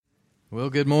Well,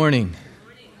 good morning.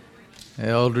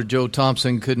 Elder Joe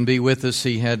Thompson couldn't be with us.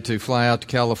 He had to fly out to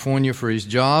California for his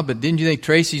job. But didn't you think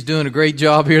Tracy's doing a great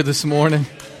job here this morning?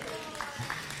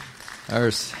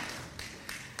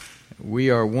 We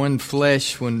are one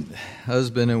flesh, when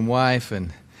husband and wife,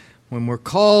 and when we're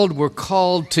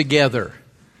called together.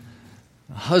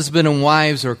 Husband and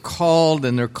wives are called,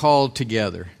 and they're called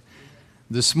together.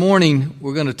 This morning,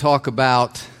 we're going to talk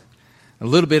about a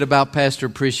little bit about pastor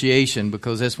appreciation,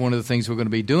 because that's one of the things we're going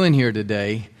to be doing here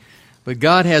today. But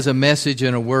God has a message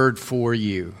and a word for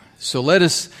you. So let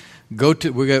us go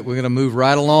to, we're going to move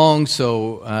right along,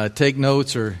 so take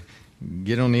notes or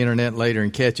get on the internet later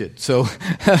and catch it. So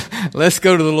let's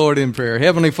go to the Lord in prayer.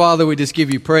 Heavenly Father, we just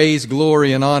give you praise,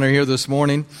 glory, and honor here this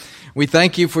morning. We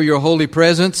thank you for your holy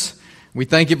presence. We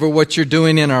thank you for what you're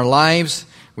doing in our lives.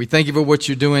 We thank you for what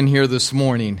you're doing here this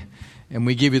morning. And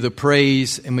we give you the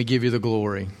praise and we give you the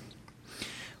glory.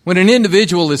 When an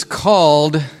individual is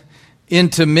called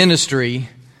into ministry,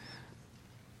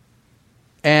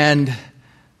 and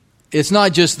it's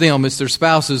not just them, it's their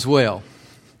spouse as well.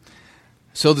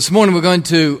 So this morning we're going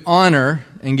to honor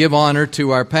and give honor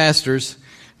to our pastors,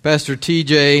 Pastor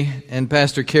TJ and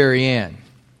Pastor Carrie Ann.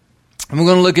 And we're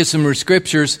going to look at some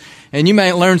scriptures, and you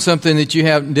might learn something that you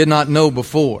did not know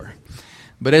before.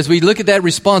 But as we look at that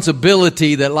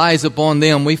responsibility that lies upon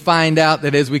them, we find out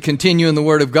that as we continue in the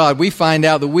Word of God, we find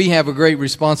out that we have a great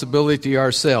responsibility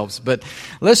ourselves. But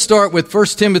let's start with 1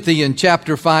 Timothy in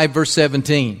chapter 5, verse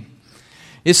 17.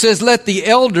 It says, "Let the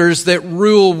elders that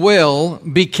rule well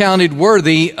be counted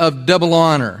worthy of double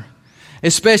honor,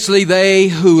 especially they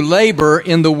who labor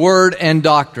in the word and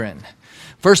doctrine."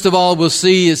 First of all, we'll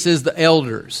see it says the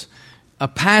elders. A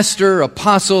pastor,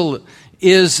 apostle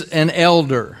is an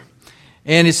elder.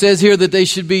 And it says here that they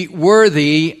should be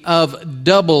worthy of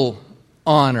double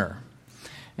honor.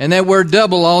 And that word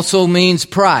double also means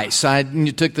price.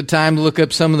 You took the time to look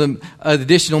up some of the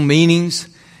additional meanings.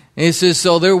 And it says,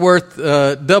 so they're worth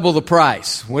double the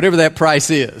price, whatever that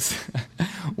price is.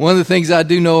 One of the things I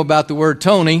do know about the word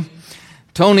Tony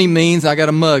means, I got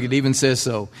a mug, it even says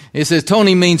so. It says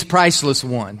Tony means priceless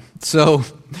one. So,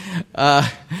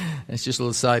 that's just a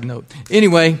little side note.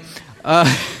 Anyway,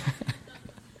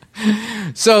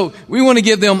 so we want to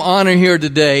give them honor here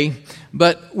today,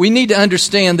 but we need to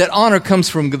understand that honor comes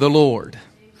from the Lord.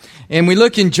 And we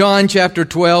look in John chapter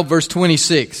 12, verse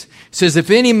 26. It says, "If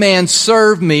any man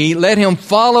serve me, let him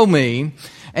follow me,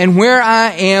 and where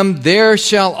I am, there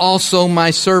shall also my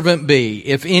servant be.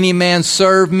 If any man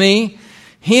serve me,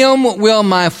 him will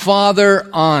my Father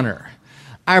honor."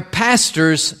 Our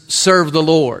pastors serve the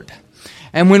Lord.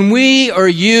 And when we or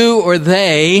you or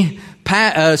they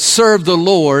serve the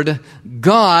Lord,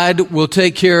 God will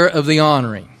take care of the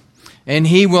honoring, and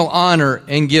He will honor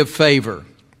and give favor.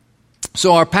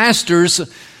 So our pastors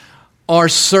are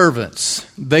servants.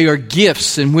 They are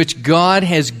gifts in which God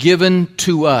has given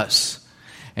to us,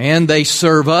 and they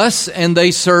serve us and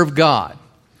they serve God.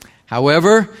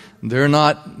 However, they're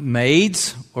not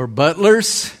maids or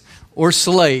butlers or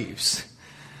slaves.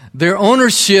 Their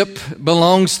ownership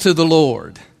belongs to the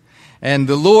Lord. And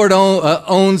the Lord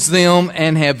owns them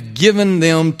and have given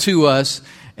them to us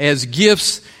as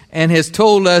gifts and has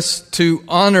told us to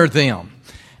honor them.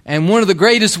 And one of the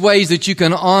greatest ways that you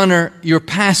can honor your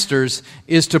pastors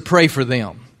is to pray for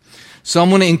them. So I'm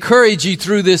going to encourage you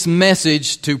through this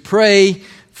message to pray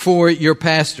for your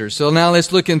pastors. So now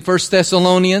let's look in 1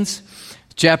 Thessalonians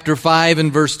chapter 5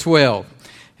 and verse 12.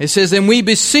 It says, "And we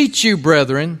beseech you,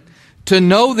 brethren, to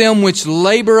know them which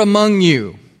labor among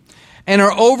you, and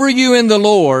are over you in the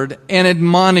Lord, and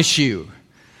admonish you."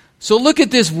 So look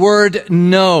at this word,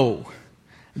 know.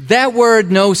 That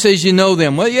word know says you know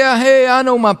them. Well, yeah, hey, I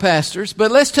know my pastors.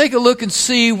 But let's take a look and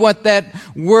see what that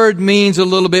word means a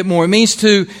little bit more. It means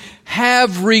to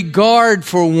have regard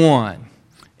for one.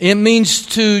 It means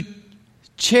to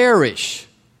cherish.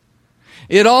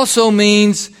 It also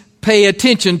means pay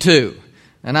attention to.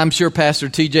 And I'm sure Pastor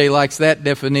TJ likes that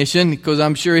definition, because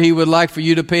I'm sure he would like for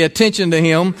you to pay attention to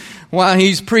him while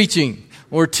he's preaching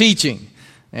or teaching.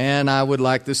 And I would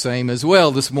like the same as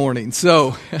well this morning.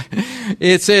 So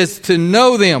it says to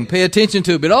know them, pay attention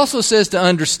to, but it also says to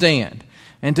understand.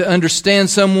 And to understand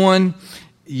someone,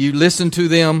 you listen to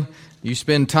them, you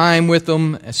spend time with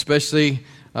them, especially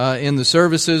in the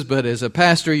services, but as a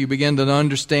pastor, you begin to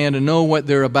understand and know what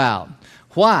they're about.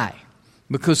 Why?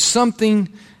 Because something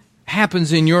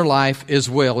happens in your life as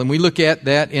well. And we look at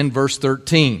that in verse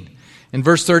 13. In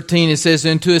verse 13 it says,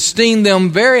 "And to esteem them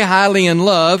very highly in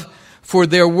love for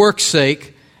their work's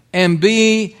sake, and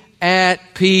be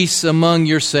at peace among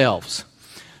yourselves."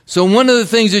 So one of the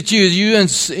things that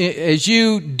as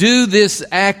you do this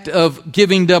act of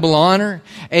giving double honor,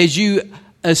 as you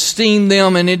esteem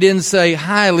them, and it didn't say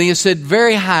highly, it said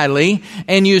very highly,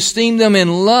 and you esteem them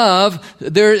in love,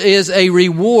 there is a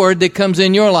reward that comes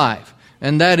in your life,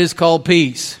 and that is called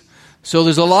peace. So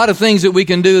there's a lot of things that we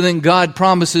can do that God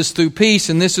promises through peace,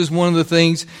 and this is one of the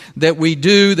things that we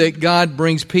do that God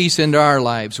brings peace into our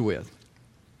lives with.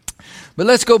 But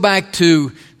let's go back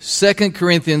to 2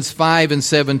 Corinthians 5 and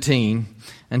 17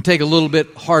 and take a little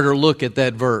bit harder look at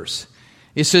that verse.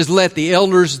 It says, let the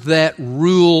elders that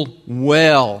rule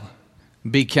well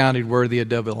be counted worthy of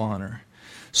double honor.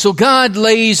 So God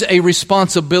lays a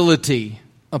responsibility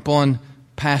upon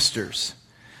pastors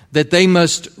that they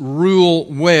must rule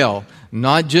well.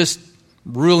 Not just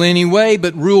rule any way,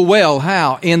 but rule well.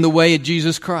 How? In the way of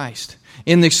Jesus Christ.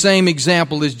 In the same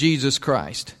example as Jesus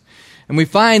Christ. And we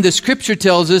find the Scripture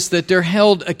tells us that they're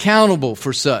held accountable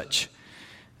for such.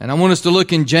 And I want us to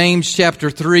look in James chapter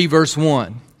 3, verse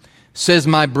 1. It says,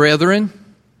 my brethren,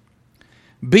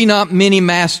 be not many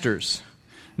masters,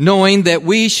 knowing that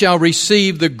we shall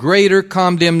receive the greater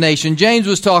condemnation. James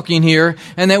was talking here,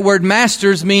 and that word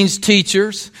masters means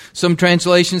teachers. Some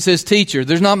translation says teacher.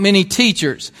 There's not many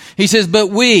teachers. He says, but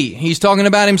we, he's talking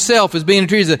about himself as being a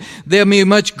teacher, there'll be a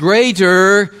much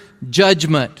greater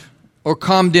judgment or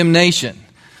condemnation.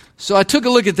 So I took a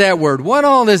look at that word. What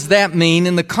all does that mean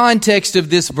in the context of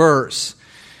this verse?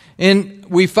 And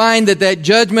we find that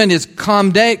judgment is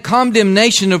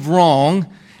condemnation of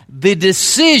wrong, the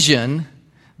decision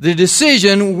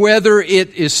whether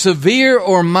it is severe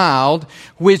or mild,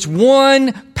 which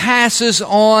one passes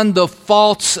on the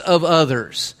faults of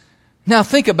others. Now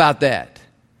think about that.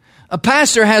 A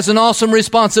pastor has an awesome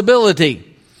responsibility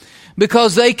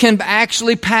because they can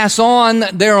actually pass on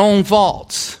their own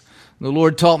faults. The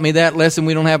Lord taught me that lesson.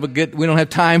 We don't have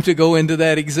time to go into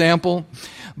that example.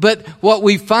 But what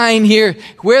we find here,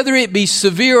 whether it be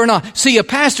severe or not, see, a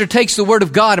pastor takes the Word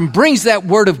of God and brings that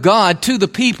Word of God to the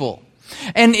people.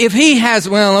 And if he has,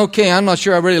 I'm not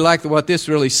sure I really like what this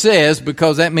really says,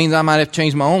 because that means I might have to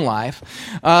change my own life.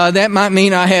 That might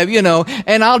mean I have,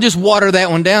 and I'll just water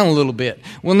that one down a little bit.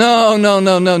 Well,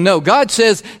 no. God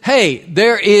says, hey,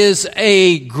 there is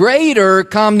a greater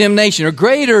condemnation or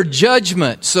greater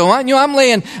judgment. So I'm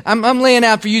laying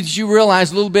out for you that you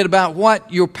realize a little bit about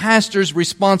what your pastor's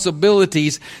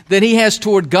responsibilities that he has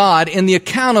toward God and the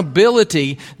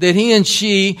accountability that he and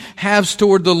she has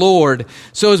toward the Lord.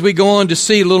 So as we go on to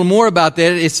see a little more about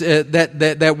that, it's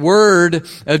that word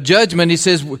of judgment. He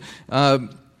says,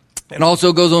 it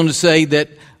also goes on to say that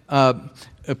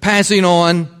passing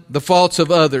on the faults of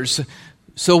others.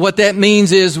 So what that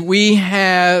means is we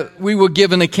will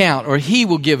give an account, or he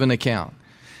will give an account.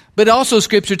 But also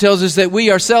Scripture tells us that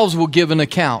we ourselves will give an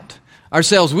account.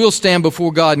 Ourselves will stand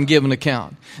before God and give an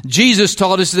account. Jesus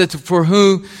taught us that for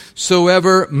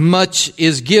whosoever much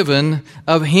is given,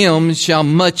 of him shall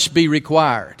much be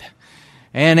required.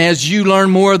 And as you learn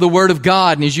more of the Word of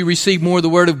God, and as you receive more of the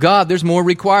Word of God, there's more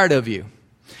required of you.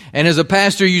 And as a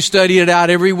pastor, you study it out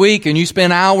every week, and you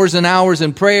spend hours and hours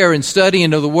in prayer and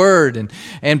studying of the Word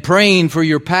and praying for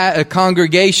your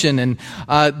congregation. And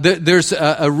there's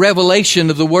a revelation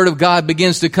of the Word of God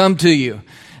begins to come to you.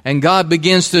 And God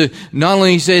begins to not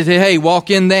only say, hey, walk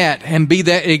in that and be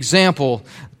that example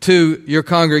to your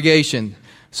congregation.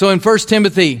 So in 1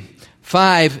 Timothy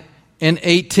 5 and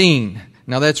 18,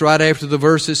 now that's right after the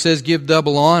verse that says give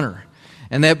double honor.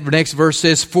 And that next verse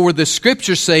says, for the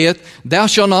Scripture saith, thou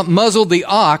shalt not muzzle the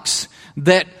ox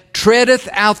that treadeth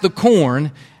out the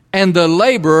corn, and the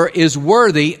laborer is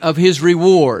worthy of his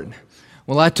reward.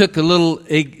 Well, I take a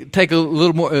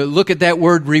little more look at that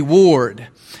word reward.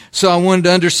 So I wanted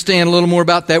to understand a little more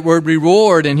about that word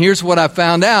reward. And here's what I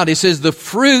found out. It says the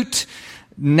fruit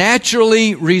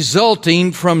naturally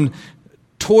resulting from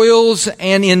toils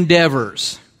and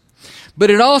endeavors. But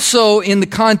it also, in the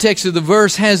context of the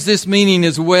verse, has this meaning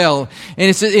as well. And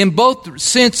it's in both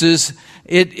senses,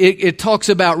 it talks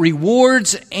about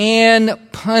rewards and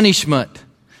punishment.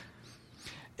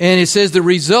 And it says the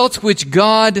results which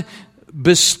God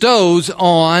bestows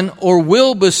on or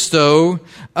will bestow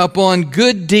upon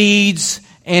good deeds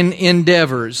and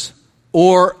endeavors,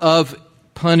 or of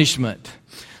punishment.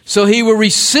 So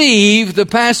the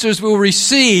pastors will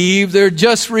receive their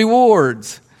just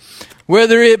rewards.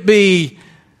 Whether it be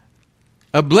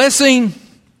a blessing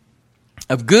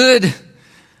of good,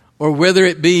 or whether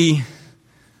it be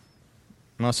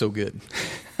not so good.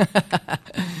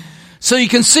 So you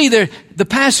can see there, the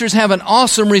pastors have an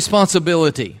awesome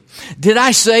responsibility. Did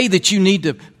I say that you need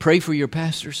to pray for your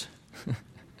pastors?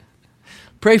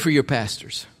 Pray for your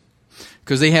pastors,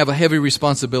 because they have a heavy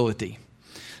responsibility.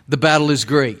 The battle is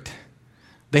great.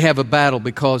 They have a battle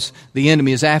because the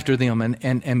enemy is after them,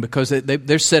 and because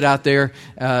they're set out there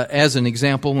as an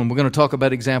example, and we're going to talk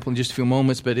about example in just a few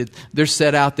moments, but they're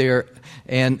set out there,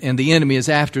 and the enemy is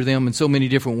after them in so many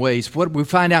different ways. What we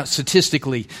find out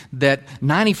statistically, that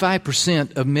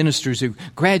 95% of ministers who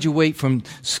graduate from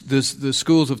the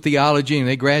schools of theology, and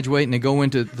they graduate and they go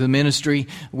into the ministry,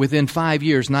 within 5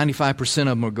 years, 95% of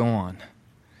them are gone.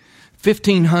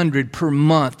 1,500 per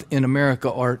month in America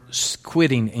are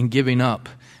quitting and giving up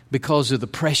because of the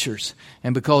pressures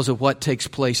and because of what takes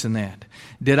place in that.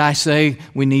 Did I say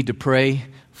we need to pray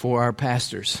for our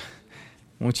pastors?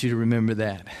 I want you to remember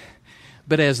that.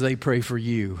 But as they pray for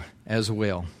you as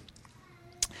well.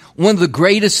 One of the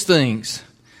greatest things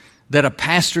that a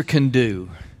pastor can do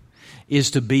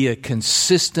is to be a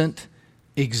consistent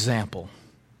example.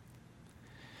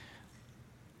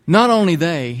 Not only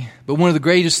they, but one of the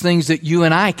greatest things that you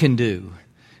and I can do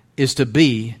is to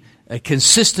be a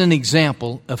consistent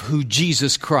example of who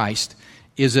Jesus Christ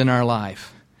is in our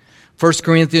life. 1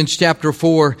 Corinthians chapter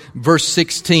 4, verse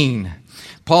 16.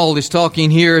 Paul is talking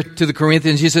here to the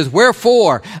Corinthians. He says,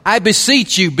 "Wherefore, I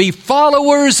beseech you, be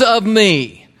followers of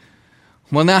me."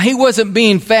 Well, now, he wasn't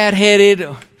being fat-headed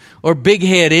or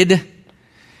big-headed.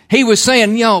 He was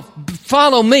saying,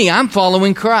 follow me. I'm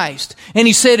following Christ. And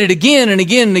he said it again and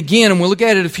again and again, and we'll look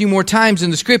at it a few more times in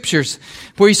the Scriptures,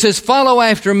 where he says, follow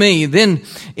after me. Then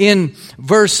in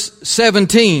verse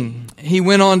 17, he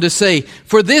went on to say,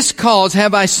 "For this cause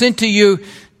have I sent to you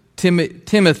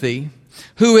Timothy,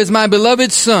 who is my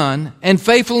beloved son and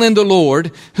faithful in the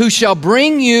Lord, who shall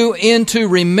bring you into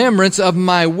remembrance of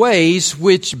my ways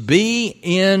which be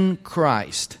in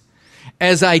Christ,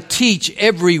 as I teach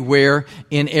everywhere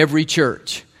in every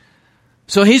church."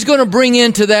 So he's going to bring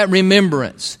into that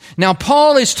remembrance. Now,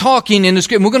 Paul is talking in the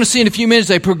script, and we're going to see in a few minutes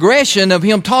a progression of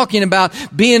him talking about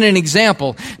being an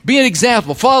example. Be an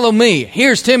example. Follow me.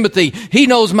 Here's Timothy. He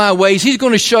knows my ways. He's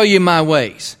going to show you my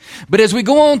ways. But as we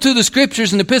go on through the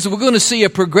scriptures and the epistle, we're going to see a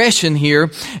progression here.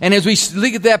 And as we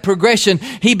look at that progression,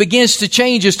 he begins to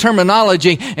change his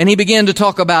terminology, and he began to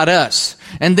talk about us.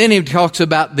 And then he talks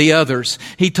about the others.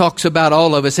 He talks about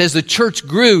all of us. As the church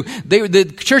grew, the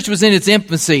church was in its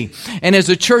infancy. And as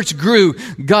the church grew,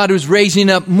 God was raising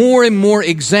up more and more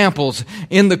examples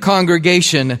in the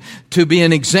congregation to be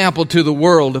an example to the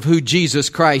world of who Jesus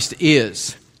Christ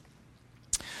is.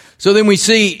 So then we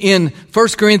see in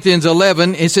 1 Corinthians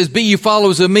 11, it says, "Be you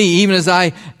followers of me, even as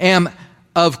I am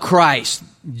of Christ."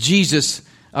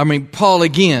 Paul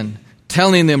again,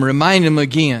 telling them, reminding them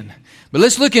again. But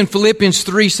let's look in Philippians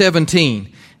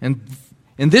 3:17. And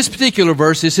in this particular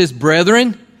verse, it says,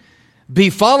 "Brethren, be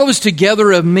followers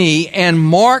together of me, and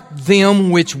mark them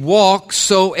which walk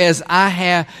so as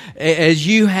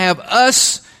you have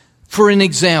us for an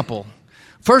example."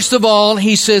 First of all,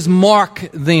 he says, mark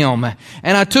them.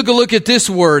 And I took a look at this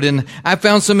word, and I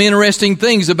found some interesting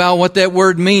things about what that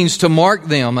word means, to mark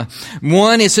them.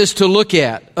 One, it says to look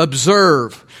at,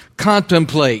 observe,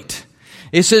 contemplate.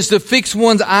 It says to fix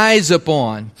one's eyes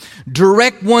upon,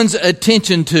 direct one's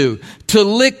attention to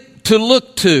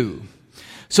look to.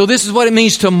 So this is what it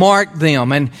means to mark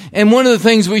them. And one of the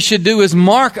things we should do is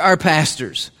mark our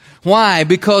pastors. Why?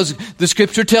 Because the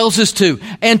Scripture tells us to.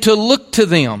 And to look to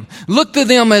them. Look to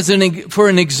them for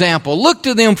an example. Look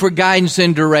to them for guidance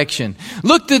and direction.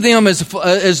 Look to them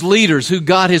as leaders who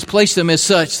God has placed them as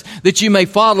such, that you may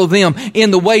follow them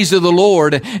in the ways of the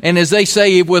Lord. And as they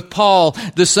say with Paul,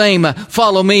 the same,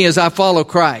 follow me as I follow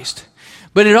Christ.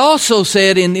 But it also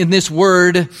said in this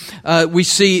word, we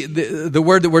see the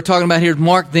word that we're talking about here,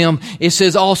 mark them. It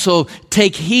says also,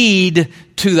 take heed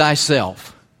to thyself.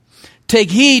 Take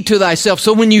heed to thyself.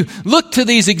 So when you look to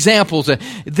these examples,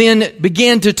 then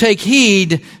begin to take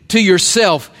heed to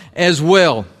yourself as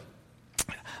well.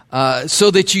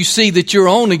 So that you see that your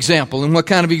own example and what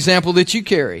kind of example that you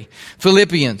carry.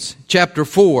 Philippians chapter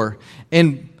 4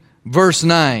 and verse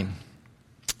 9.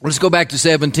 Let's go back to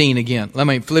 17 again.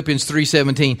 Philippians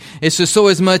 3:17. It says, so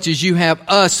as much as you have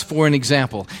us for an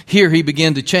example. Here he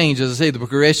began to change. As I say, the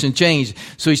progression changed.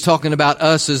 So he's talking about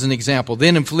us as an example.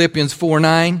 Then in Philippians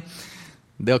 4:9,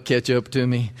 they'll catch up to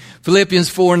me.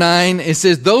 Philippians 4:9, it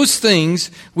says, those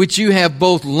things which you have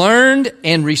both learned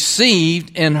and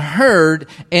received and heard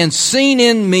and seen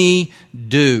in me,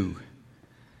 do.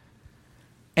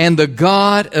 And the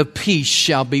God of peace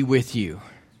shall be with you.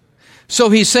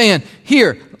 So he's saying,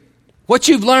 here, what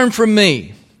you've learned from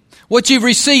me, what you've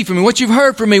received from me, what you've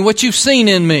heard from me, what you've seen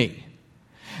in me.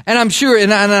 And I'm sure,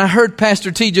 and I heard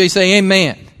Pastor TJ say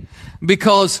amen,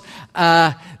 because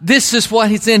this is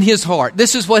what is in his heart.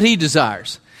 This is what he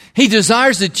desires. He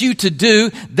desires that you to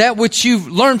do that which you've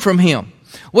learned from him.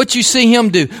 what you see him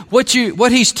do, what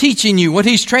he's teaching you, what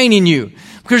he's training you.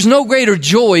 There's no greater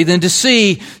joy than to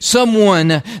see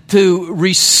someone to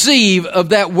receive of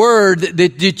that word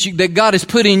that God has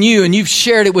put in you and you've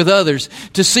shared it with others,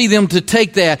 to see them to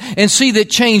take that and see that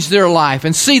change their life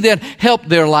and see that help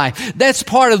their life. That's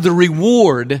part of the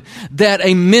reward that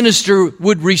a minister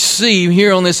would receive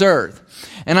here on this earth.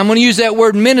 And I'm going to use that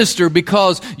word minister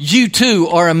because you too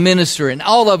are a minister, and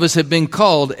all of us have been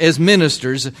called as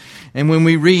ministers. And when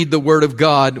we read the Word of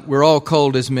God, we're all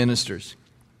called as ministers.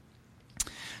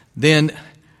 Then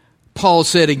Paul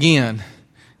said again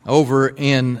over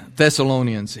in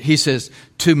Thessalonians, he says,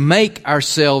 to make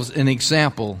ourselves an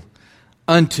example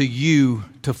unto you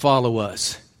to follow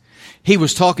us. He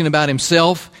was talking about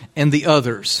himself and the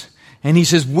others. And he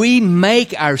says, we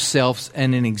make ourselves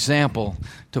an example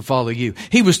to follow you.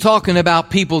 He was talking about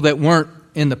people that weren't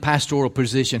in the pastoral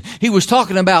position. He was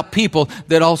talking about people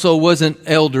that also wasn't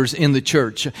elders in the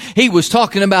church. He was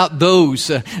talking about those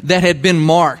that had been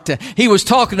marked. He was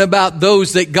talking about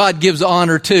those that God gives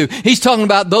honor to. He's talking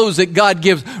about those that God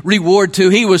gives reward to.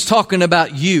 He was talking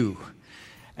about you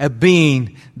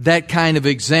being that kind of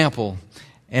example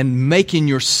and making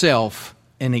yourself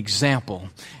an example.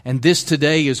 And this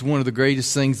today is one of the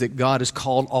greatest things that God has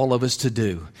called all of us to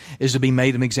do, is to be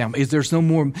made an example.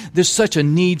 There's such a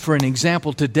need for an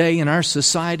example today in our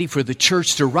society for the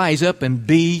church to rise up and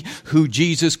be who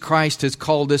Jesus Christ has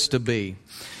called us to be.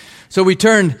 So we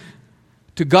turn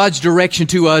to God's direction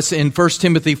to us in 1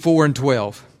 Timothy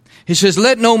 4:12. He says,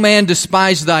 let no man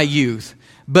despise thy youth,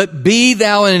 but be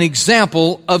thou an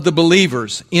example of the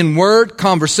believers in word,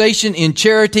 conversation, in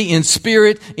charity, in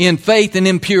spirit, in faith, and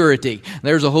in purity.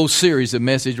 There's a whole series of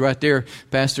message right there,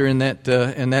 Pastor, in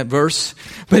that verse.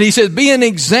 But he says, be an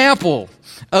example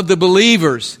of the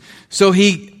believers. So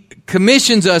he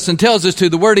commissions us and tells us to.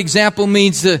 The word example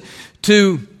means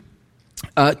to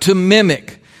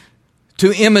mimic,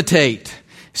 to imitate.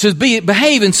 He says,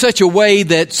 behave in such a way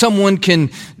that someone can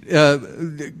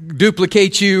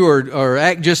duplicate you or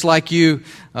act just like you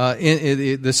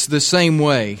in the same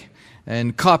way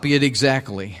and copy it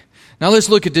exactly. Now let's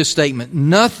look at this statement.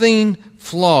 Nothing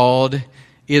flawed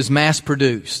is mass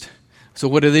produced. So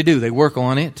what do? They work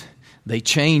on it. They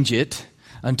change it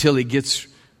until it gets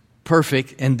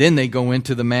perfect, and then they go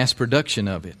into the mass production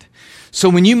of it. So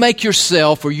when you make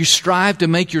yourself, or you strive to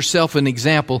make yourself an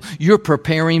example, you're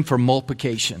preparing for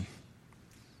multiplication.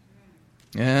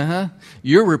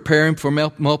 You're preparing for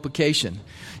multiplication.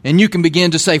 And you can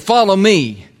begin to say, follow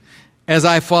me as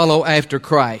I follow after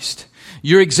Christ.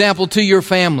 Your example to your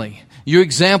family. Your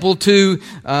example to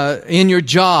in your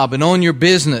job and on your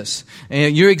business.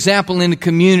 And your example in the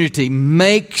community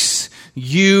makes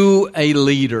you a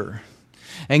leader.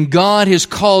 And God has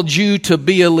called you to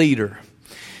be a leader.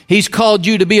 He's called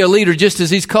you to be a leader just as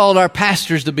He's called our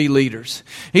pastors to be leaders.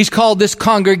 He's called this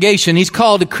congregation. He's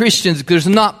called the Christians. There's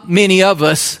not many of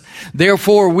us.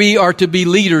 Therefore, we are to be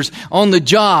leaders on the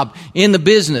job, in the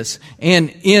business,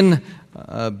 and in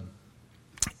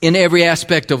every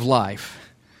aspect of life.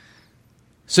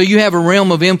 So you have a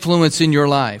realm of influence in your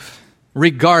life,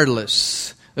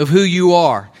 regardless of who you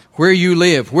are, where you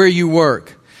live, where you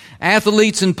work.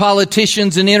 Athletes and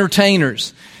politicians and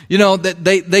entertainers, you know, that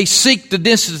they seek to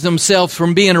distance themselves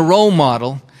from being a role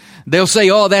model. They'll say,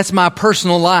 oh, that's my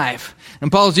personal life. And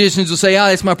politicians will say, oh,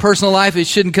 that's my personal life. It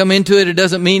shouldn't come into it. It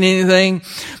doesn't mean anything.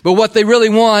 But what they really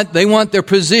want, they want their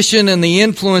position and the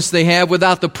influence they have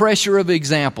without the pressure of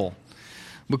example.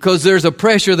 Because there's a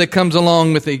pressure that comes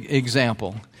along with the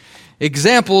example.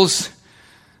 Examples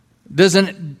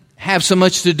doesn't have so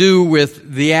much to do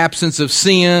with the absence of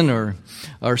sin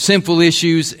or sinful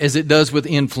issues as it does with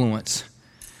influence.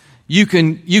 You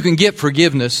can get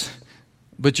forgiveness,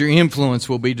 but your influence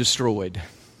will be destroyed.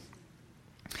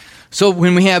 So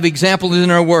when we have examples in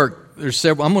our work, there's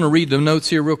several. I'm going to read the notes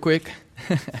here real quick.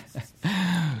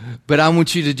 But I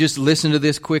want you to just listen to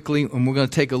this quickly, and we're going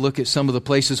to take a look at some of the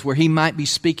places where He might be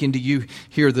speaking to you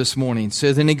here this morning. It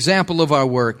says, an example of our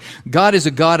work. God is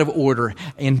a God of order.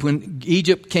 And when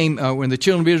when the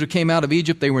children of Israel came out of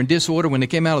Egypt, they were in disorder. When they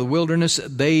came out of the wilderness,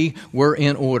 they were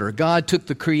in order. God took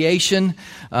the creation,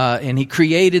 and He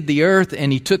created the earth,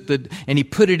 and He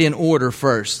put it in order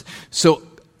first. So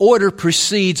order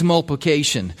precedes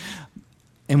multiplication.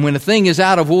 And when a thing is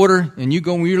out of order, and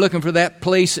you're looking for that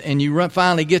place, and you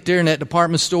finally get there in that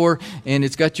department store, and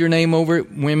it's got your name over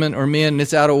it, women or men, and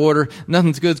it's out of order,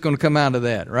 nothing's good's going to come out of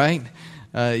that, right?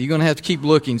 You're going to have to keep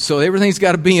looking. So everything's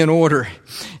got to be in order.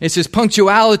 It says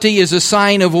punctuality is a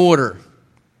sign of order.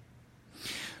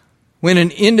 When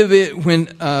an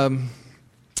individual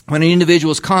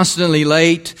is constantly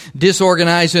late,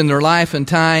 disorganized in their life and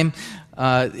time,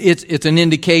 it's an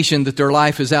indication that their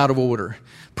life is out of order.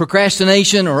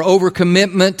 Procrastination or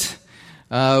overcommitment,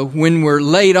 when we're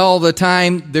late all the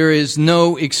time, there is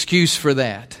no excuse for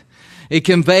that. It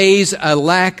conveys a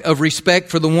lack of respect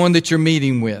for the one that you're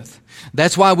meeting with.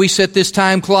 That's why we set this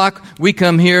time clock. We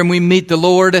come here and we meet the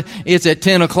Lord. It's at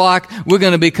 10 o'clock. We're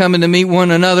going to be coming to meet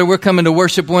one another. We're coming to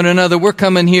worship one another. We're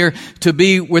coming here to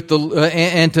be with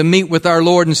and to meet with our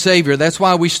Lord and Savior. That's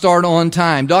why we start on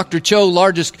time. Dr. Cho,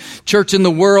 largest church in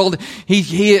the world,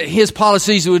 his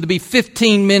policies would be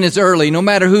 15 minutes early, no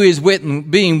matter who he's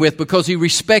being with, because he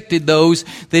respected those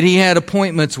that he had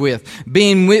appointments with.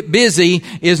 Being busy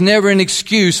is never an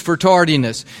excuse for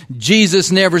tardiness. Jesus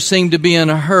never seemed to be in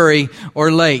a hurry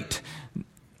or late.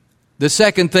 The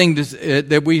second thing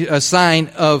that we assign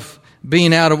of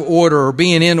being out of order or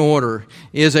being in order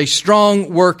is a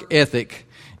strong work ethic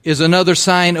is another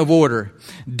sign of order.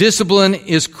 Discipline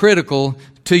is critical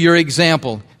to your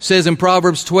example. It says in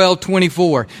Proverbs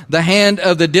 12:24, the hand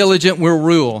of the diligent will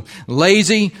rule.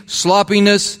 Lazy,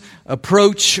 sloppiness,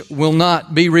 approach will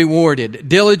not be rewarded.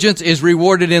 Diligence is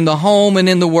rewarded in the home and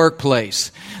in the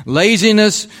workplace.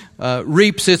 Laziness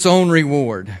reaps its own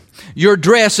reward. Your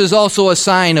dress is also a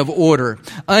sign of order.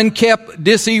 Unkept,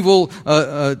 disheveled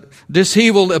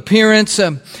appearance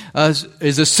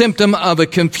is a symptom of a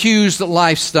confused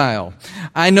lifestyle.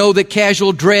 I know that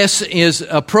casual dress is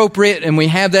appropriate, and we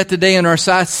have that today in our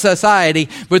society,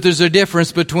 but there's a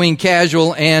difference between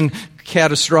casual and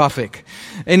catastrophic.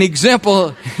 An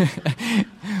example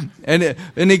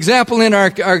in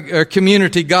our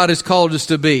community God has called us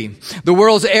to be. The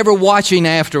world's ever watching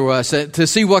after us to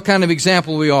see what kind of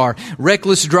example we are.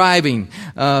 Reckless driving,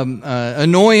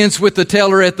 annoyance with the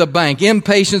teller at the bank,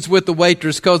 impatience with the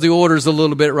waitress because the order's a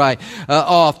little bit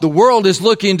off. The world is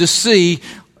looking to see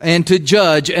and to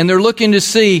judge, and they're looking to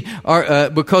see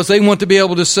because they want to be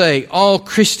able to say all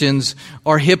Christians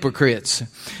are hypocrites.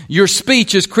 Your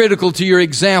speech is critical to your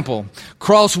example.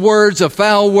 Cross words, a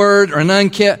foul word, or an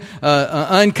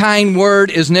unkind word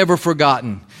is never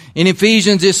forgotten. In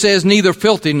Ephesians it says, neither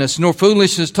filthiness, nor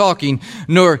foolishness talking,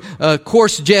 nor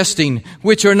coarse jesting,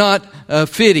 which are not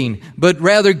fitting, but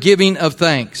rather giving of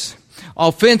thanks.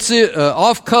 Offensive,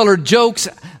 off-colored jokes,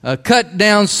 cut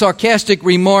down sarcastic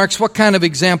remarks. What kind of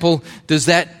example does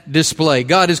that display?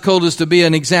 God has called us to be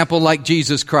an example like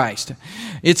Jesus Christ.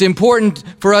 It's important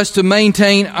for us to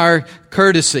maintain our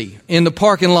courtesy in the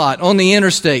parking lot, on the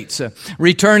interstates,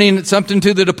 returning something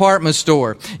to the department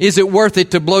store. Is it worth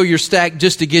it to blow your stack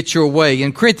just to get your way?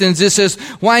 In Corinthians it says,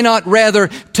 why not rather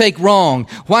take wrong?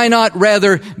 Why not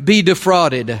rather be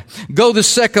defrauded? Go the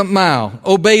second mile.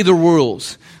 Obey the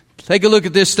rules. Take a look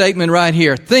at this statement right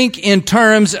here. Think in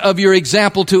terms of your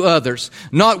example to others,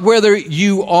 not whether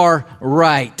you are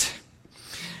right.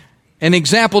 An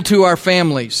example to our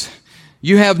families.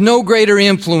 You have no greater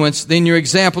influence than your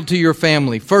example to your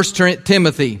family. 1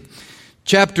 Timothy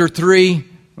chapter 3,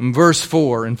 verse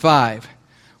 4 and 5.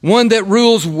 One that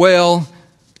rules well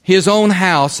his own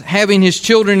house, having his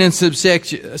children in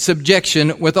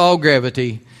subjection with all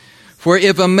gravity. For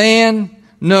if a man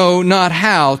know not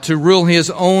how to rule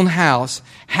his own house,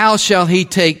 how shall he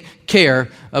take care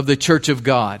of the church of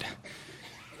God?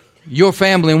 Your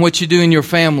family and what you do in your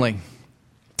family.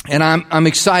 And I'm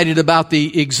excited about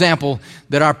the example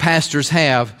that our pastors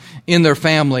have in their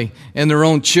family and their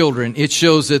own children. It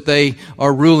shows that they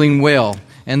are ruling well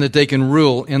and that they can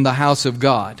rule in the house of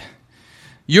God.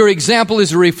 Your example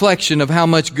is a reflection of how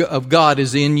much of God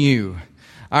is in you.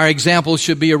 Our example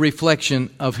should be a reflection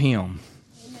of Him.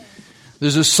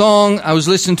 There's a song I was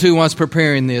listening to when I was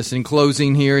preparing this, in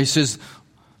closing here. He says,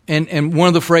 and one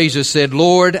of the phrases said,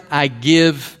 Lord, I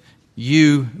give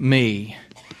you me.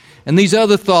 And these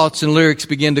other thoughts and lyrics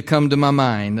begin to come to my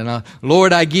mind. And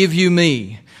Lord, I give you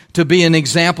me to be an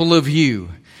example of you.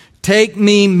 Take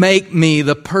me, make me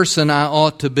the person I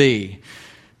ought to be.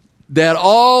 That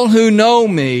all who know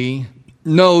me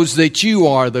knows that you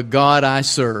are the God I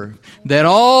serve. That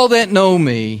all that know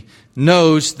me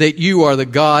knows that you are the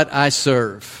God I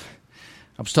serve.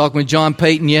 I was talking with John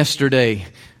Payton yesterday,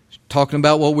 talking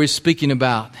about what we're speaking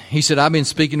about. He said, I've been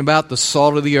speaking about the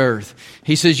salt of the earth.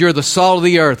 He says, you're the salt of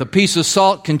the earth. A piece of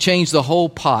salt can change the whole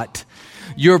pot.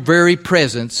 Your very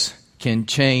presence can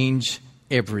change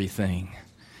everything.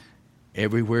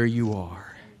 Everywhere you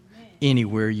are.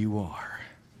 Anywhere you are.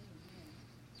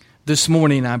 This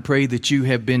morning, I pray that you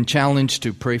have been challenged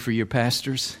to pray for your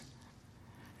pastors,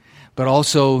 but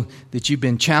also that you've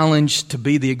been challenged to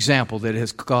be the example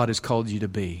that God has called you to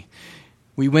be.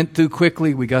 We went through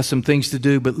quickly. We got some things to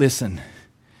do, but listen,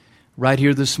 right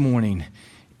here this morning,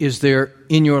 is there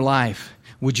in your life,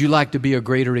 Would you like to be a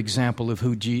greater example of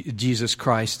who Jesus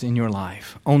Christ in your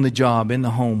life, on the job, in the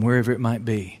home, wherever it might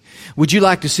be? Would you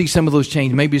like to see some of those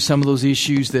change? Maybe some of those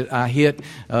issues that I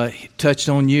touched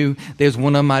on you. There's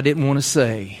one of them I didn't want to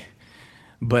say,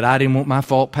 but I didn't want my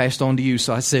fault passed on to you,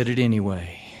 so I said it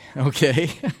anyway.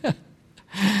 Okay?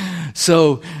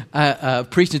 So I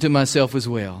preached it to myself as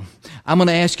well. I'm going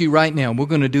to ask you right now, we're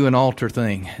going to do an altar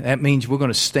thing. That means we're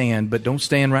going to stand, but don't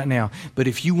stand right now. But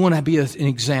if you want to be an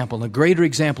example, a greater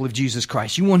example of Jesus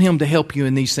Christ, you want Him to help you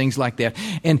in these things like that.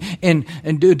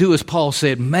 And do as Paul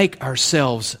said, make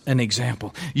ourselves an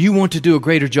example. You want to do a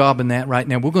greater job in that right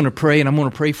now. We're going to pray, and I'm going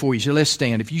to pray for you. So let's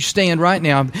stand. If you stand right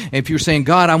now, if you're saying,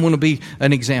 God, I want to be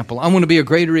an example. I want to be a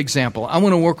greater example. I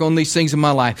want to work on these things in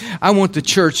my life. I want the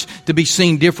church to be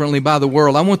seen differently by the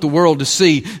world. I want the world to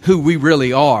see who we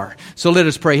really are. So let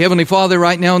us pray. Heavenly Father,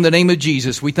 right now in the name of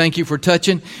Jesus, we thank you for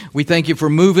touching. We thank you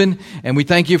for moving. And we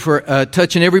thank you for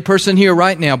touching every person here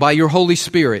right now by your Holy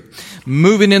Spirit.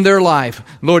 Moving in their life.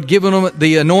 Lord, giving them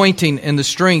the anointing and the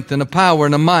strength and the power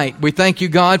and the might. We thank you,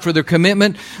 God, for their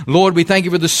commitment. Lord, we thank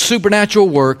you for the supernatural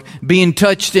work being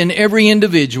touched in every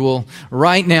individual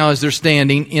right now as they're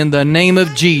standing in the name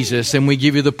of Jesus. And we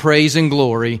give you the praise and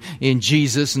glory in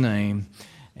Jesus' name.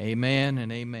 Amen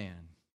and amen.